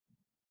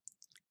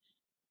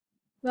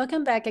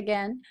Welcome back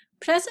again.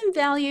 Present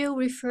value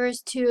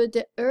refers to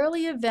the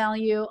earlier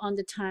value on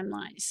the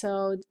timeline.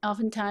 So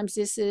oftentimes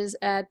this is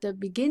at the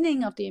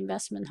beginning of the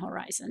investment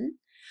horizon.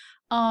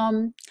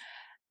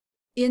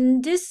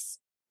 In this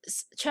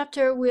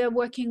chapter, we are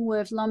working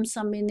with lump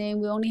sum, meaning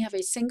we only have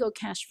a single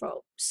cash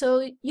flow.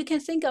 So you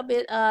can think of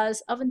it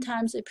as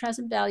oftentimes a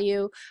present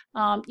value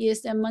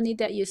is the money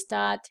that you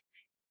start.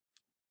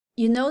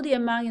 You know the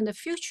amount in the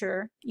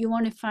future. You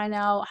want to find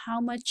out how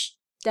much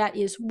that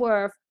is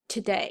worth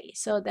today.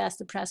 So that's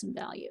the present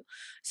value.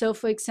 So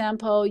for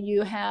example,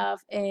 you have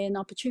an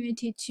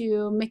opportunity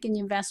to make an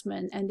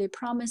investment and they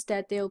promise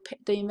that the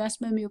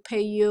investment will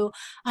pay you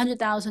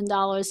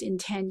 $100,000 in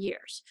 10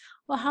 years.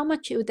 Well, how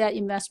much would that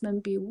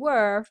investment be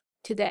worth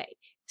today?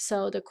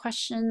 So the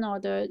question or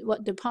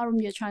the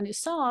problem you're trying to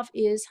solve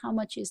is how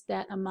much is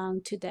that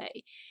amount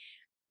today?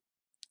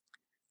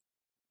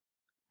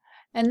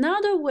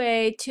 Another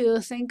way to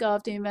think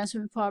of the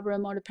investment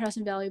problem or the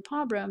present value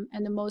problem,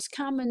 and the most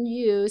common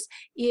use,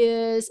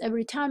 is a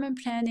retirement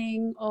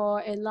planning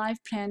or a life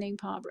planning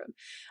problem.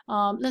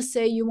 Let's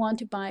say you want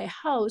to buy a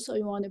house or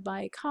you want to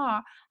buy a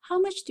car.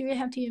 How much do you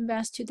have to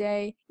invest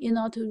today in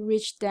order to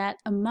reach that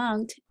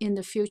amount in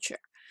the future?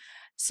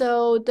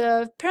 So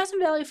the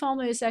present value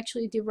formula is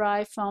actually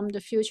derived from the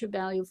future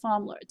value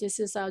formula. This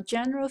is our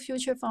general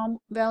future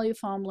value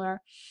formula.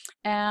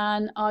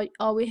 And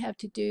all we have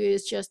to do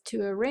is just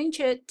to arrange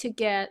it to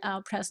get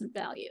our present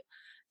value.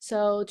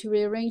 So to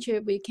rearrange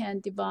it, we can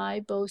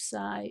divide both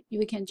sides.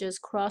 We can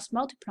just cross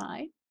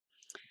multiply.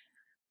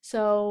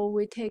 So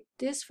we take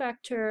this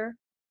factor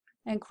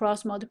and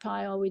cross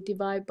multiply, or we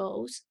divide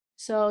both.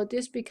 So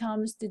this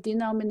becomes the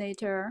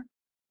denominator.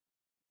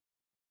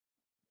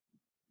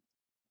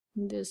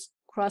 This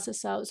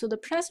crosses out. So the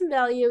present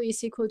value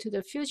is equal to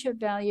the future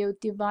value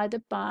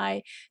divided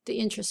by the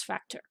interest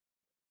factor.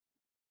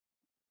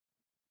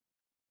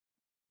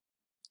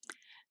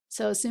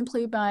 So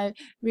simply by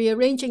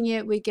rearranging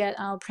it, we get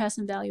our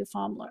present value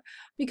formula.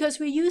 Because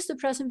we use the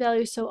present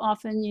value so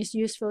often, it's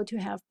useful to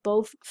have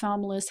both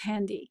formulas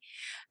handy.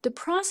 The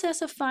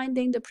process of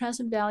finding the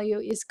present value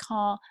is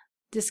called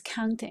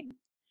discounting.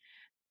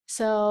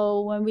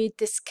 So when we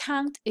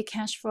discount a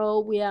cash flow,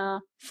 we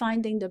are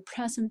finding the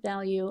present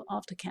value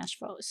of the cash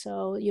flow.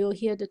 So you'll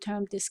hear the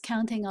term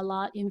discounting a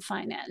lot in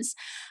finance.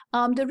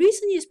 The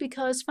reason is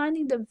because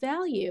finding the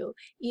value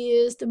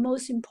is the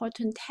most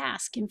important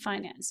task in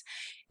finance.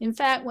 In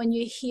fact, when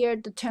you hear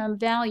the term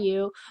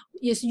value,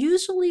 it's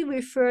usually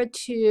referred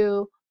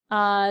to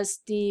as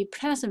the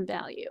present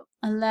value,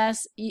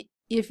 unless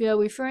if you're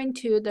referring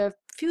to the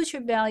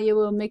future value,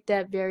 will make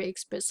that very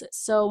explicit.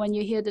 So when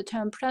you hear the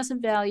term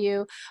present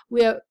value,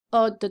 or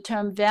the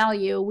term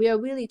value, we are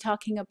really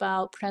talking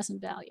about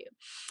present value.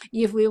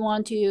 If we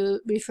want to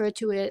refer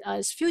to it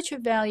as future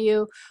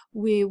value,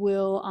 we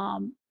will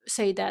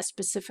say that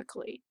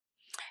specifically.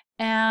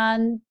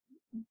 And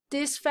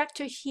this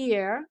factor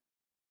here,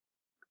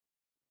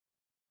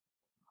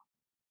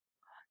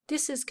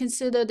 this is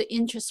considered the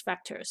interest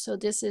factor. So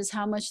this is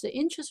how much the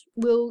interest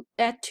will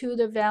add to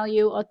the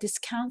value or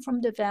discount from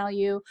the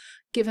value,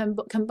 given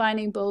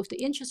combining both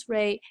the interest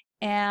rate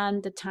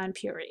and the time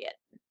period.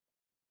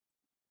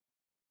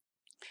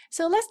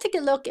 So let's take a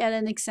look at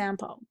an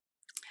example.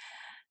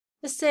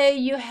 Let's say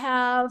you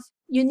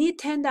need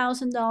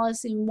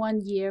 $10,000 in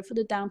 1 year for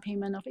the down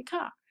payment of a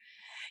car.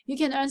 You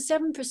can earn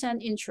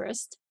 7%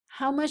 interest.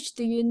 How much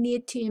do you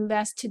need to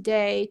invest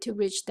today to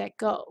reach that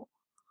goal?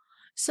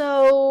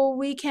 So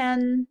we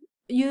can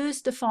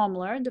use the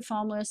formula. The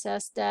formula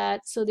says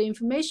that, so the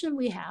information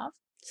we have,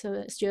 so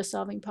it's just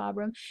solving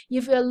problem.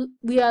 If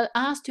we are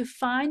asked to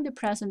find the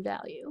present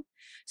value,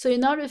 so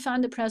in order to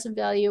find the present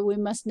value, we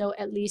must know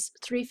at least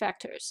 3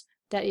 factors.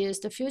 That is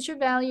the future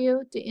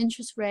value, the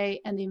interest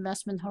rate, and the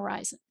investment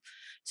horizon.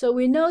 So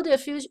we know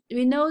this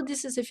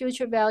is a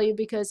future value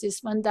because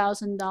it's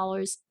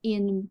 $1,000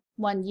 in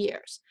 1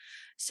 year.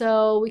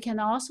 So we can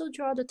also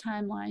draw the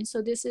timeline.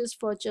 So this is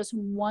for just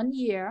 1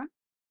 year.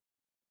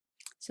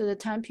 So the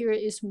time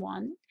period is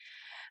 1.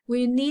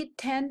 We need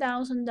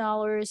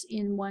 $10,000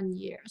 in 1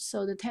 year.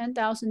 So the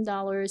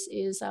 $10,000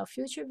 is our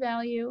future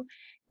value,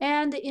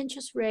 and the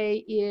interest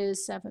rate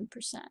is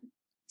 7%.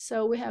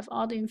 So we have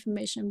all the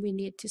information we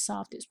need to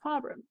solve this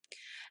problem.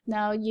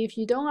 Now, if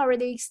you don't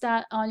already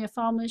start on your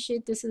formula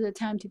sheet, this is the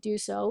time to do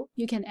so.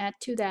 You can add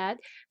to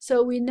that.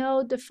 So we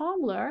know the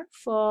formula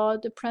for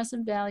the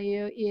present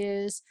value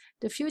is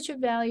the future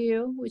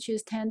value, which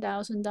is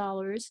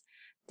 $10,000,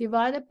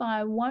 divided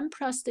by 1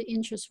 plus the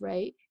interest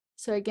rate.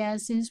 So again,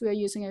 since we're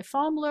using a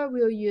formula,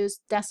 we'll use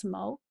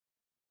decimal.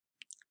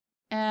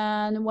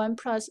 And 1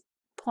 plus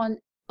 0.07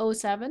 or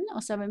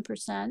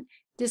 7%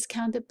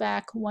 discounted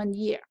back 1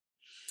 year.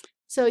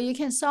 So you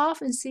can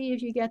solve and see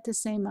if you get the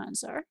same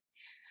answer.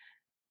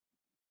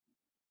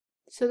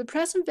 So the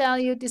present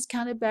value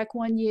discounted back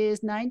 1 year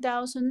is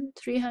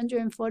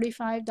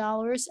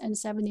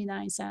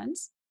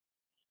 $9,345.79.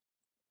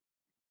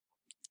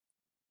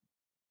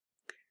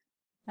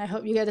 I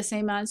hope you get the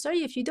same answer.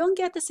 If you don't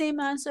get the same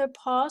answer,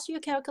 pause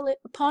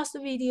the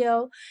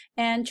video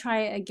and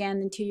try it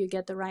again until you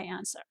get the right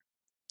answer.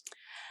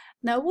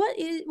 Now,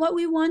 what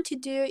we want to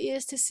do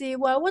is to see,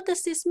 well, what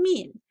does this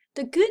mean?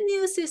 The good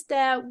news is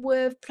that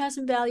with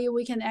present value,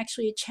 we can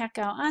actually check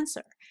our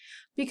answer.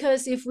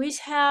 Because if we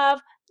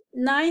have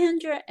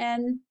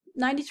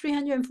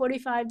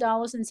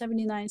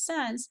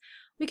 $9,345.79,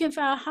 we can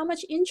find out how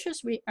much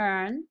interest we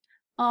earn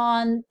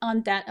on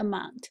that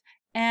amount.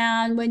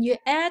 And when you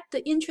add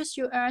the interest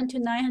you earn to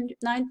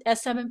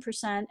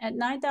 7% at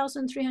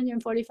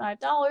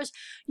 $9,345,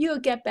 you'll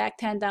get back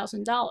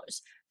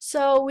 $10,000.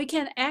 So we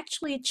can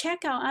actually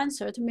check our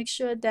answer to make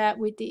sure that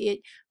we did it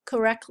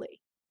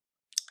correctly.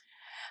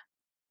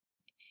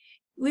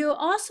 We will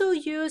also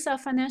use our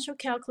financial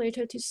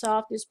calculator to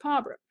solve this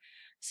problem.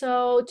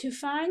 So to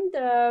find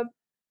the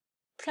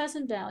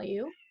present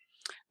value,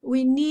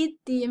 we need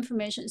the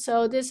information.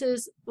 So this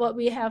is what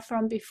we have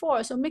from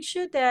before. So make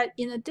sure that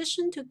in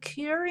addition to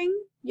clearing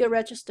your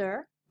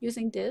register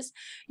using this,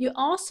 you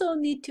also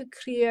need to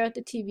clear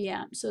the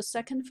TVM. So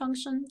second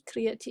function,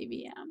 clear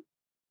TVM.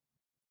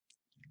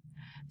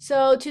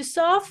 So to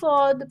solve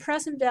for the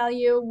present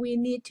value, we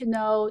need to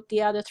know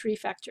the other three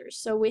factors.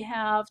 So we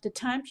have the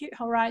time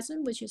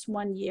horizon, which is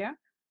 1 year.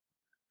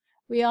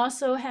 We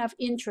also have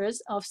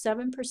interest of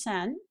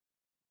 7%.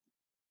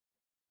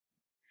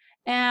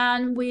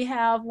 And we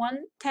have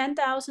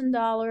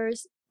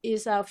 $10,000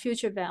 is our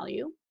future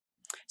value.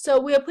 So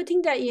we are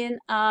putting that in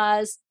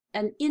as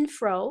an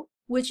inflow,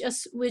 which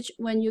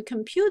when you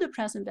compute the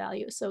present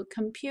value, so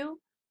compute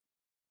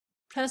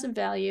present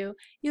value,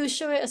 you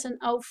show it as an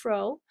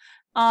outflow.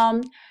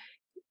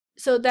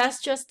 So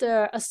that's just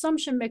the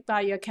assumption made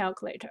by your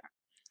calculator.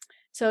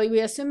 So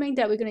we're assuming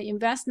that we're going to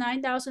invest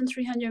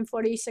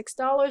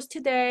 $9,346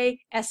 today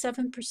at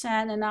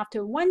 7%, and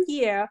after 1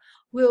 year,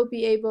 we'll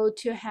be able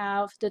to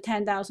have the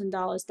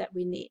 $10,000 that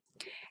we need.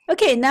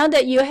 Okay, now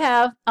that you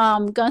have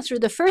gone through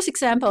the first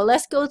example,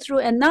 let's go through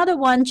another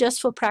one just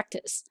for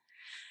practice.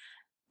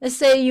 Let's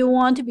say you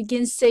want to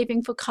begin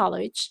saving for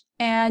college,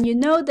 and you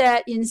know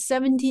that in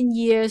 17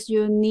 years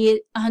you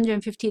need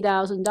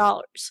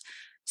 $150,000.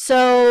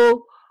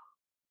 So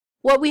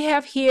what we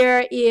have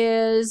here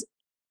is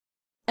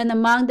an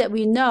amount that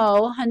we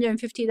know,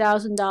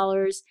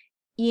 $150,000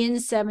 in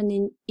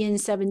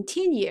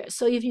 17 years.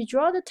 So if you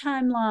draw the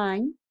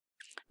timeline,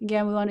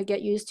 again, we want to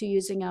get used to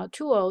using our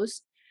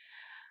tools.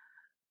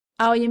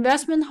 Our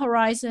investment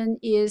horizon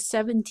is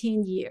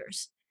 17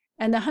 years,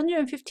 and the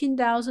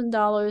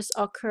 $115,000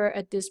 occur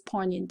at this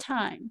point in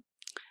time.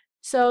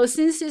 So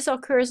since this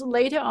occurs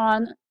later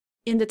on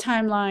in the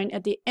timeline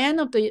at the end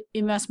of the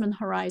investment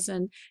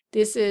horizon,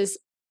 this is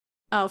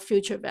our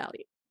future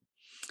value.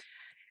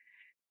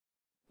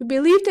 We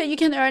believe that you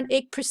can earn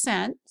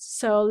 8%,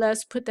 so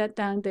let's put that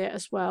down there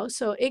as well.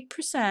 So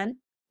 8%.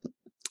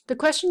 The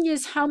question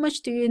is, how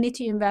much do you need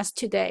to invest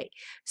today?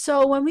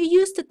 So when we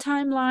use the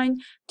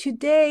timeline,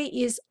 today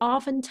is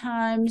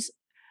oftentimes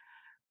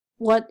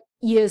what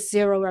year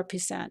 0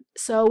 represents.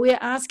 So we're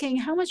asking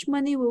how much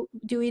money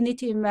do we need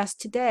to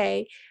invest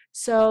today?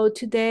 So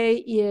today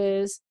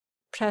is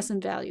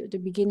present value, the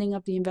beginning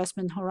of the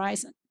investment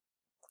horizon.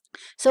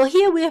 So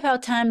here we have our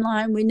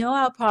timeline. We know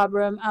our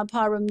problem. Our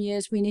problem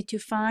is we need to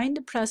find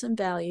the present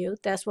value.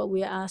 That's what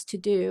we're asked to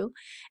do.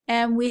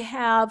 And we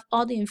have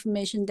all the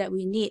information that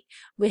we need.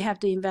 We have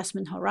the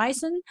investment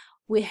horizon.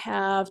 We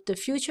have the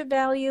future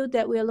value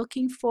that we're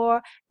looking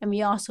for. And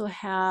we also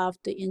have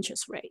the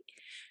interest rate.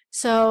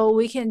 So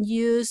we can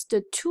use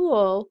the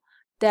tool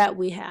that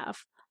we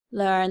have,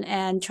 learn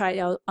and try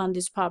out on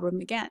this problem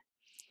again.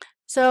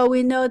 So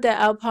we know that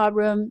our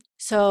problem,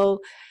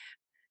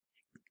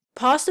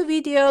 pause the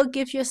video,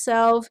 give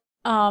yourself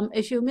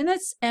a few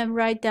minutes and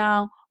write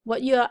down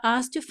what you are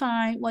asked to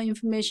find, what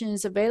information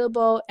is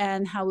available,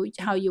 and how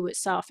you would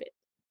solve it.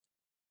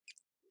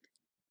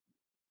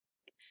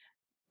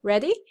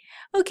 Ready?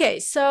 Okay,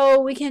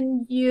 so we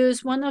can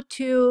use one of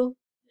two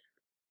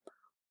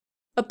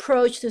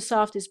approach to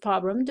solve this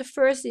problem. The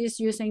first is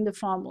using the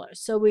formula.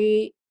 So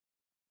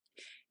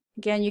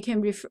again, you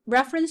can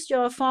reference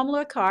your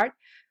formula card.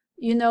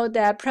 You know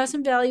that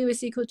present value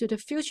is equal to the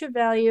future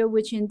value,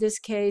 which in this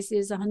case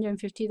is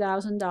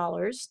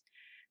 $150,000,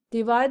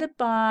 divided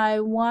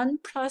by 1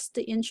 plus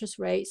the interest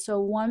rate,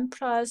 so 1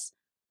 plus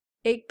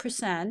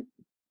 8%,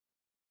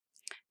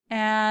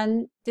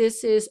 and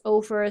this is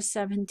over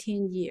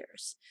 17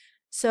 years.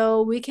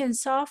 So we can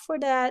solve for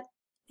that,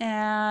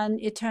 and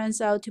it turns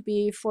out to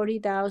be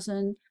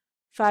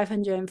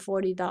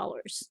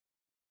 $40,540.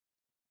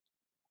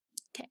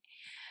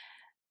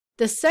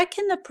 The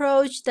second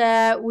approach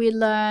that we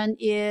learn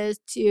is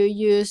to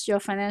use your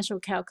financial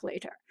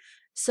calculator.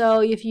 So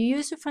if you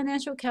use a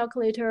financial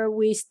calculator,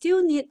 we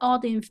still need all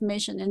the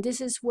information. And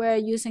this is where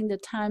using the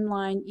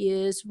timeline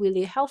is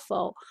really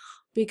helpful,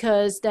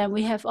 because then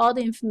we have all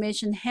the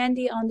information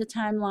handy on the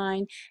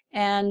timeline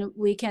and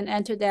we can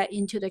enter that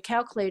into the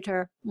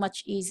calculator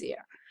much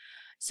easier.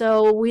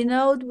 So we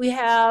know we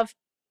have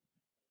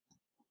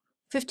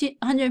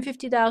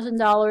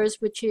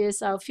 $150,000, which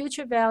is our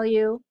future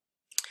value.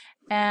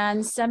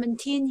 And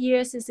 17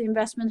 years is the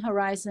investment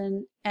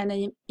horizon and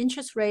an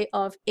interest rate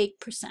of 8%.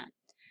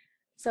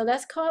 So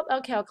let's call up our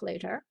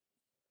calculator.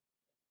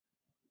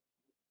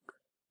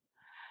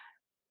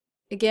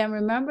 Again,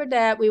 remember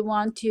that we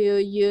want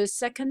to use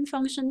second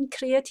function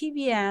clear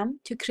TVM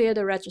to clear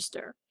the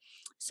register.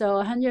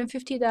 So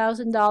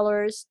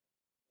 $150,000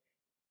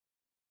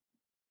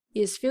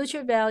 is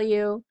future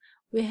value.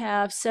 We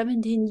have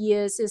 17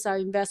 years is our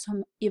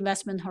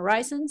investment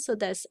horizon, so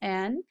that's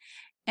N.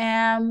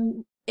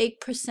 And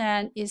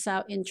 8% is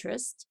our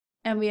interest.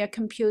 And we are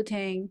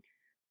computing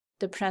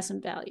the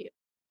present value.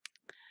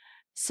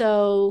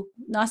 So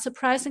not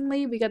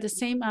surprisingly, we got the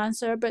same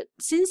answer, but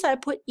since I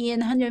put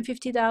in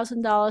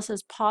 $150,000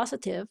 as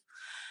positive,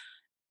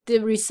 the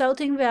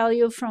resulting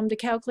value from the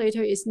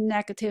calculator is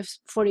negative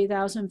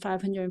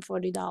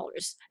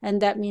 $40,540. And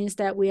that means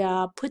that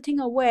we're putting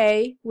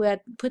away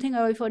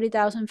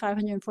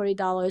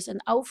 $40,540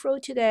 and outflow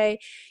today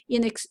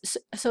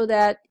so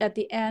that at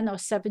the end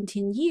of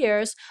 17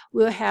 years,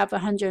 we'll have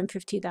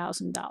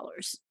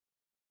 $150,000.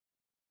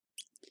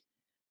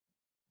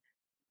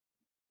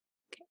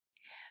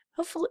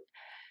 Hopefully,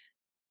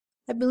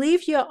 I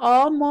believe you're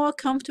all more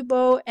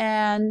comfortable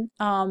and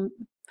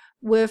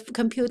with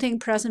computing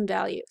present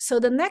value. So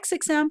the next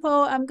example,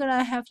 I'm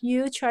gonna have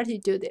you try to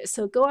do this.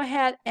 So go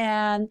ahead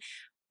and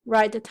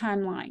write the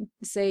timeline.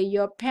 Say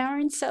your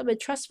parents set up a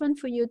trust fund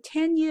for you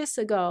 10 years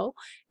ago,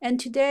 and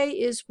today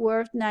is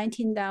worth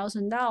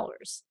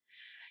 $19,000.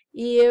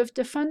 If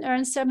the fund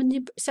earns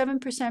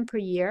 7% per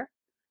year,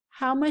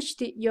 how much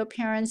did your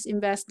parents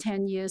invest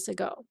 10 years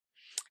ago?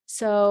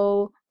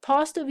 So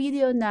pause the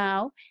video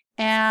now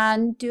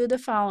and do the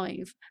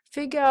following.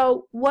 Figure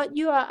out what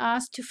you are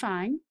asked to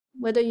find,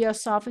 whether you're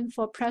solving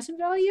for present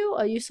value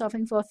or you're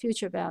solving for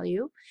future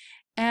value,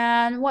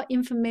 and what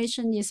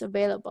information is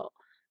available.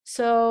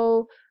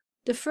 So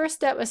the first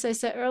step, as I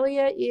said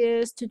earlier,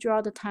 is to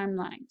draw the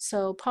timeline.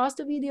 So pause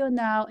the video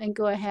now and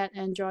go ahead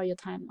and draw your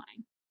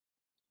timeline.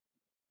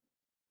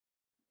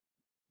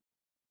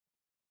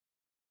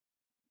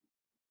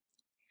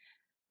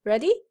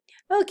 Ready?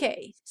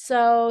 Okay,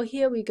 so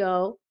here we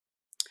go.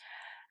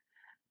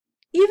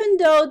 Even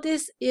though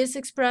this is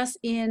expressed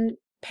in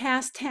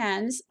past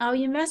tense, our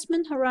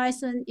investment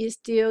horizon is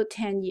still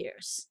 10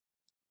 years.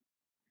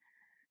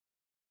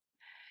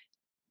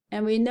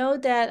 And we know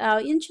that our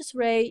interest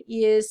rate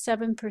is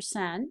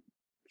 7%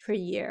 per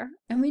year.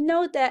 And we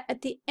know that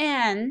at the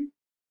end,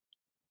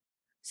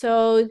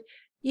 so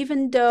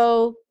even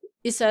though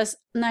it says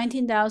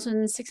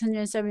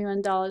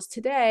 $19,671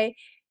 today,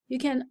 you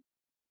can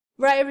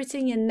write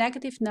everything in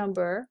negative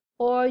number,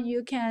 or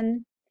you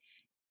can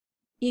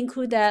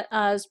include that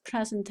as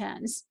present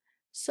tense.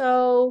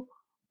 So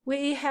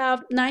we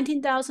have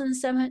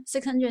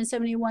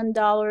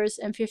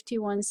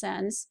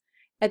 $19,671.51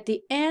 at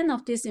the end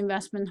of this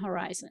investment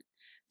horizon.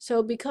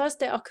 So because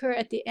they occur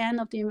at the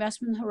end of the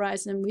investment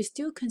horizon, we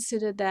still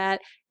consider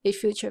that a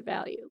future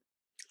value.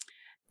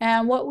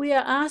 And what we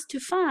are asked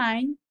to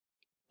find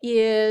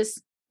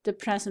is the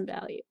present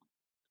value.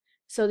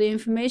 So the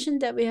information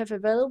that we have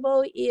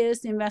available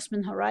is the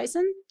investment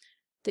horizon,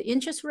 the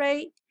interest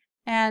rate,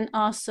 and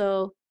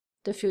also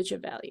the future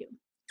value.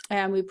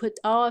 And we put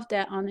all of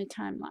that on the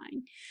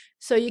timeline.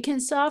 So you can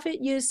solve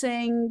it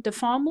using the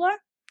formula,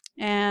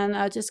 and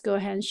I'll just go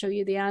ahead and show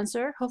you the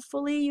answer.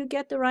 Hopefully you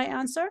get the right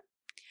answer.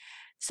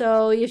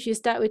 So if you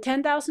start with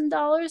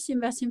 $10,000,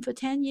 investing for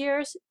 10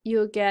 years,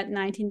 you'll get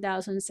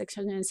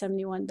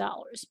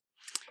 $19,671.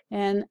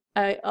 And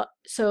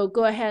so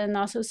go ahead and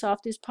also solve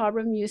this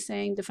problem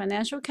using the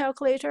financial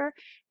calculator,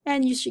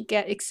 and you should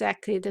get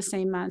exactly the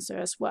same answer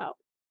as well.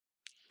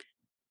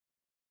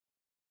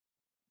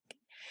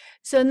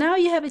 So now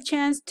you have a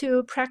chance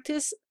to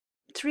practice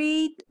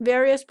 3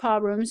 various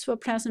problems for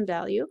present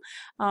value.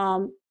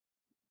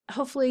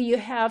 Hopefully you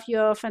have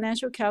your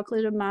financial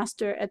calculator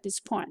master at this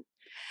point.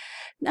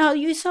 Now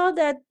you saw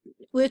that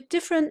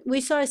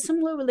we saw a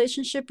similar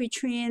relationship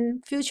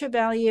between future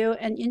value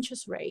and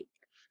interest rate.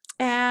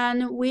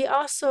 And we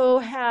also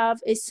have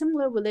a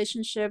similar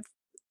relationship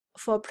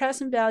for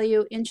present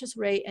value, interest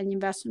rate, and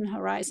investment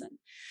horizon.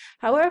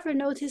 However,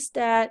 notice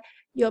that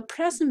your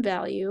present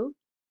value,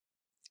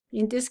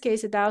 in this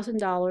case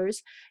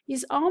 $1,000,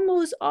 is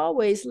almost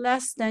always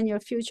less than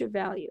your future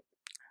value.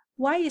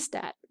 Why is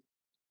that?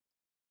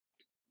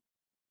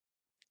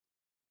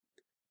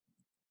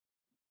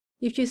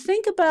 If you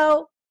think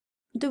about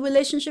the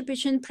relationship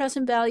between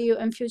present value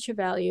and future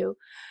value,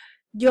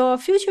 your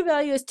future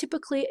value is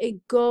typically a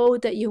goal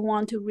that you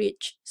want to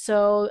reach.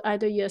 So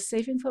either you're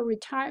saving for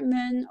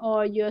retirement,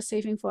 or you're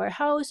saving for a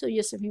house, or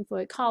you're saving for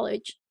a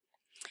college.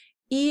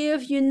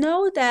 If you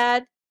know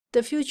that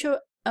the future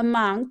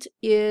amount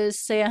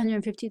is, say,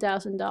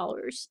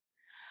 $150,000,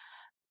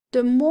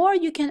 the more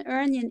you can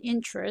earn in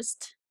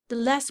interest, the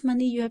less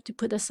money you have to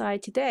put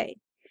aside today.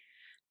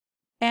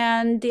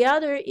 And the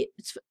other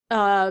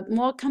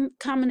more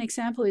common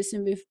example is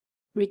in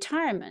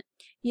retirement.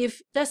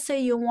 If, let's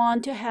say, you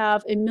want to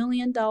have $1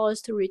 million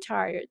to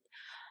retire,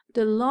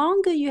 the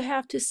longer you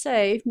have to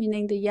save,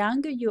 meaning the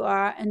younger you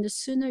are and the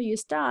sooner you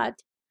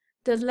start,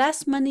 the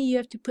less money you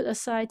have to put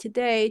aside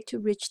today to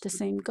reach the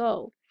same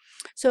goal.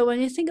 So when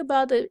you think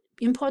about the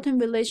important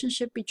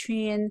relationship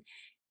between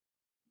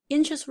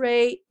interest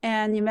rate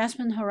and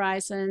investment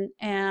horizon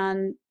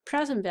and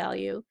present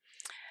value,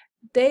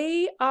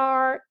 they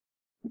are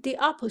the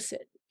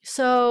opposite.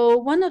 So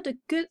one of the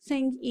good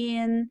things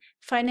in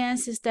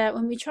finance is that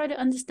when we try to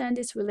understand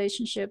this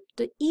relationship,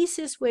 the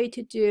easiest way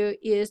to do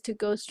is to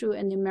go through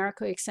a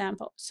numerical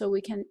example so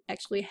we can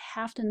actually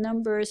have the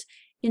numbers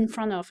in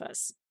front of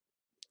us.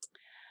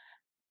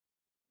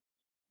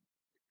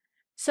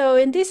 So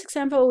in this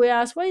example, we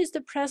ask, what is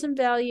the present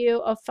value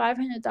of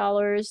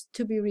 $500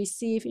 to be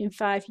received in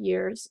 5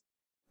 years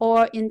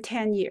or in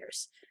 10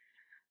 years?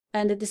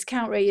 And the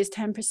discount rate is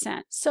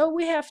 10%. So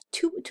we have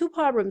two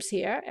problems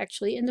here,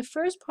 actually. In the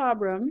first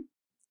problem,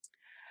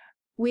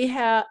 we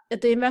have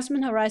the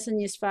investment horizon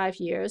is 5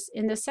 years.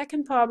 In the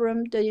second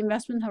problem, the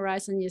investment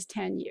horizon is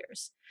 10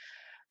 years.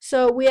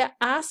 So we are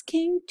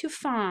asking to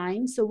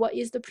find, so what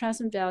is the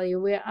present value?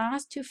 We are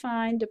asked to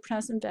find the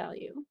present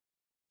value.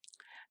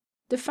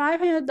 The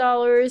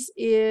 $500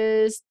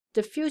 is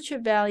the future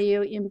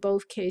value in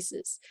both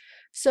cases.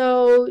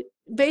 So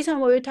based on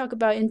what we talked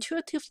about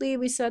intuitively,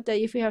 we said that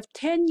if we have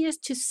 10 years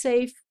to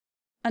save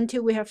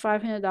until we have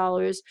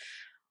 $500,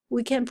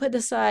 we can put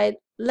aside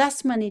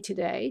less money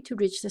today to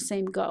reach the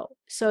same goal.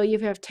 So if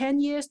you have 10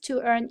 years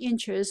to earn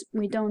interest,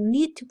 we don't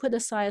need to put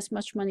aside as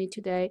much money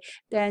today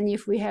than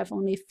if we have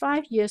only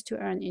 5 years to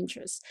earn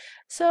interest.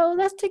 So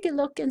let's take a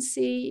look and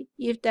see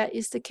if that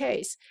is the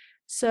case.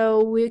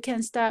 So we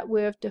can start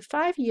with the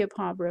 5-year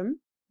problem.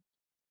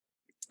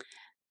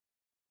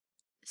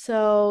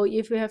 So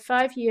if we have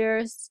 5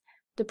 years,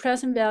 the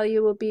present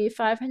value will be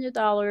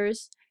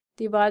 $500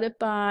 divided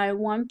by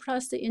 1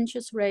 plus the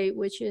interest rate,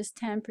 which is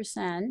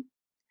 10%,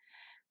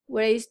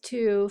 raised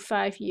to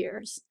 5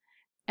 years.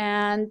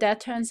 And that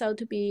turns out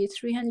to be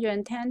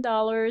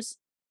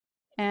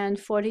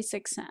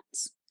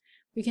 $310.46.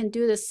 We can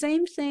do the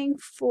same thing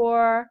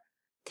for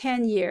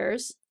 10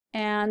 years.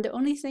 And the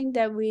only thing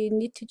that we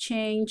need to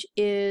change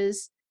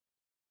is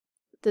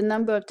the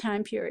number of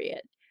time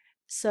period.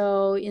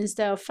 So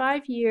instead of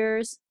 5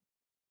 years,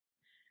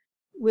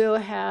 we'll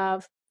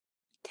have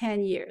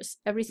 10 years.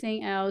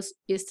 Everything else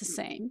is the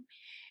same.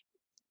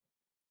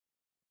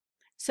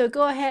 So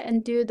go ahead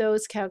and do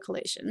those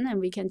calculations and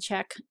we can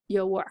check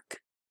your work.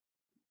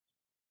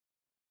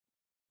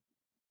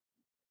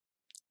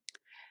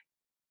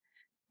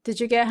 Did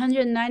you get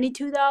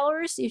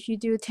 $192 if you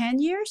do 10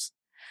 years?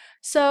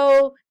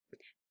 So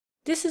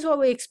this is what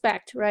we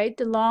expect, right?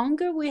 The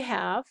longer we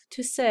have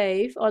to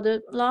save or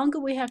the longer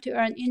we have to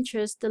earn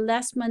interest, the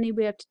less money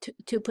we have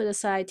to put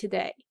aside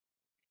today.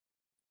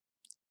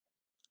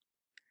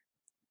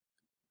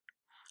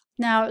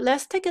 Now,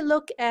 let's take a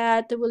look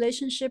at the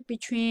relationship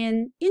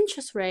between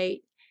interest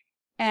rate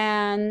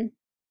and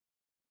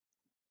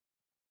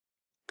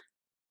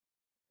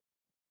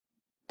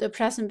the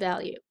present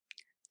value.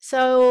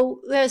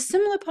 So we have a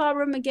similar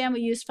problem. Again,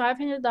 we use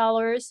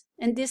 $500,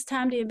 and this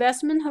time the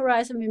investment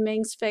horizon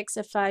remains fixed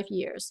at 5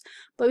 years.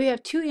 But we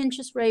have two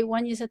interest rates.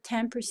 One is at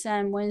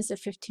 10%, one is at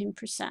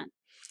 15%.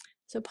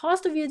 So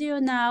pause the video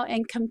now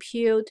and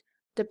compute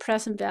the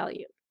present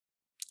value.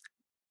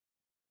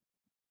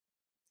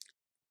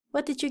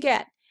 What did you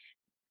get?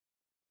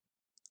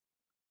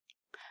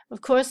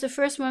 Of course, the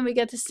first one we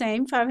get the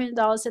same.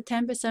 $500 at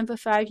 10% for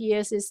 5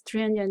 years is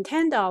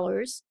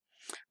 $310.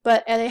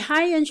 But at a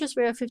high interest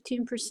rate of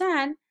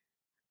 15%,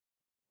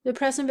 the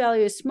present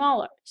value is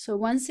smaller. So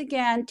once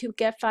again, to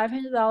get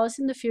 $500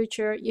 in the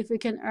future, if we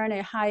can earn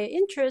a higher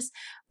interest,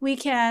 we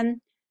can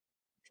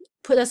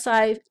put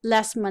aside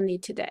less money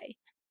today.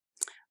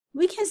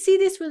 We can see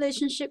this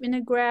relationship in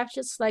a graph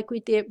just like we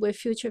did with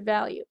future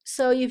value.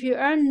 So if you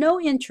earn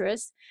no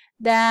interest,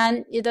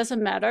 then it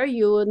doesn't matter.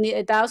 You will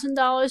need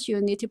 $1,000,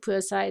 you need to put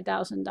aside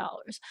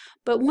 $1,000.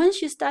 But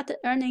once you start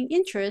earning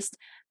interest,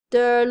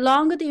 the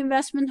longer the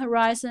investment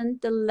horizon,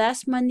 the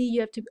less money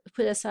you have to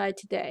put aside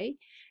today.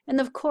 And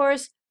of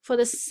course, for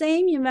the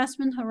same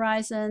investment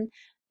horizon,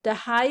 the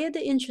higher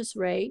the interest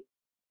rate,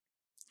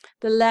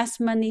 the less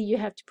money you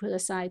have to put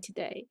aside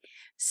today.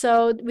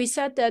 So we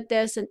said that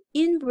there's an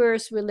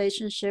inverse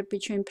relationship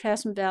between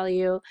present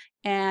value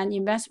and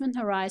investment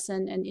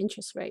horizon and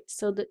interest rate.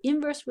 So the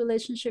inverse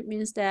relationship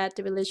means that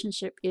the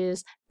relationship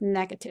is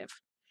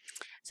negative.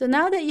 So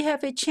now that you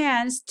have a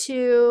chance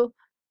to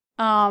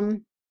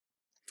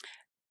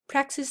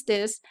practice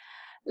this,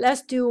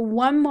 let's do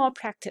one more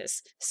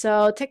practice.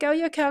 So take out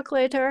your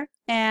calculator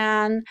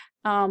and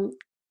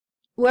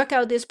work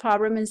out this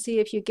problem and see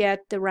if you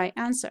get the right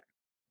answer.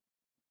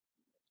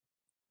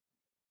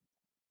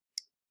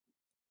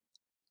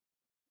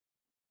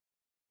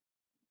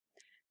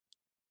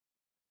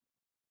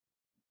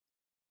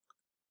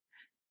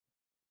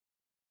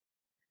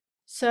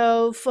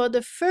 So for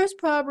the first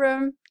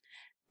problem,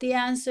 the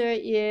answer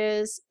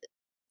is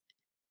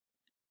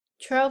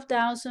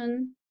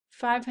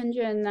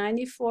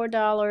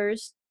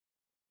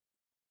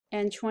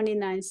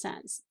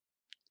 $12,594.29.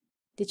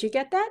 Did you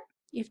get that?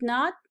 If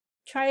not,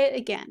 try it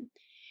again.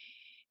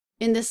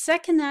 In the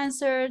second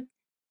answer,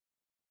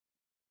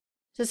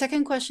 the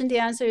second question, the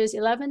answer is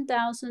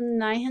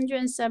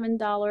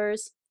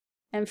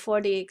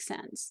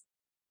 $11,907.48.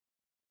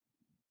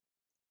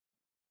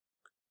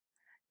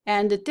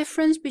 And the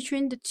difference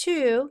between the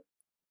two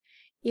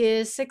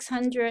is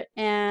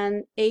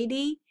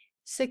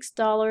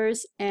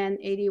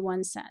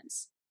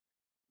 $686.81.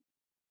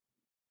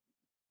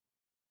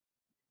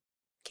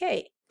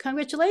 Okay,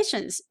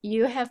 congratulations,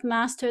 you have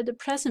mastered the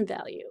present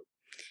value.